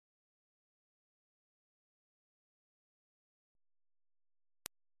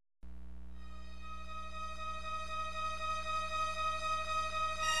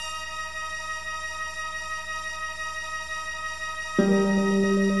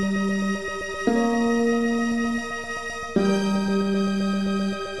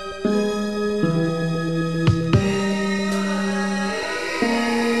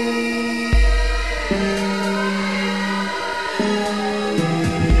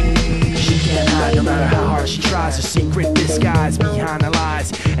lies, her secret disguise behind the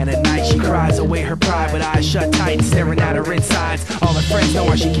lies. And at night she cries away her pride with eyes shut tight, staring at her insides. All her friends know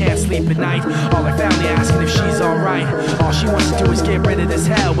why she can't sleep at night, all her family asking if she's alright. All she wants to do is get rid of this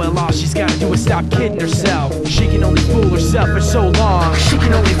hell. Well, all she's gotta do is stop kidding herself. She can only fool herself for so long. She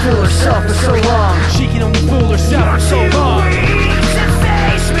can only fool herself for so long. She can only fool herself for so long.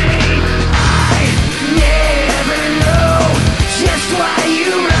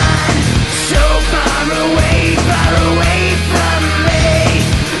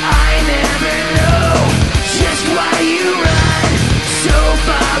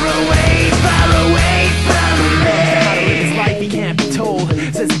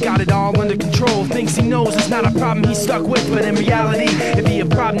 Thinks he knows it's not a problem he's stuck with, but in reality it'd be a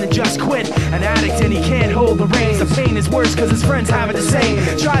problem to just quit. An addict and he can't hold the reins. The pain is worse cause his friends have it the same.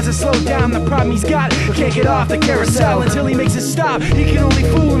 Tries to slow down the problem he's got, can't get off the carousel until he makes it stop. He can only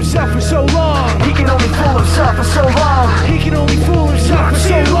fool himself for so long. He can only fool himself for so long. He can only fool himself for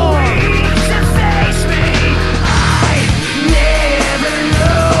so long.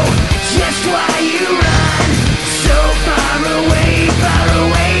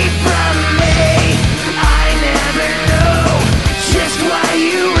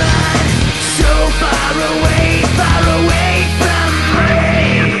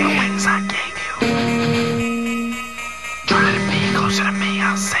 Try to be closer to me,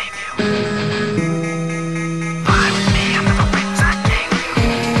 I'll save you.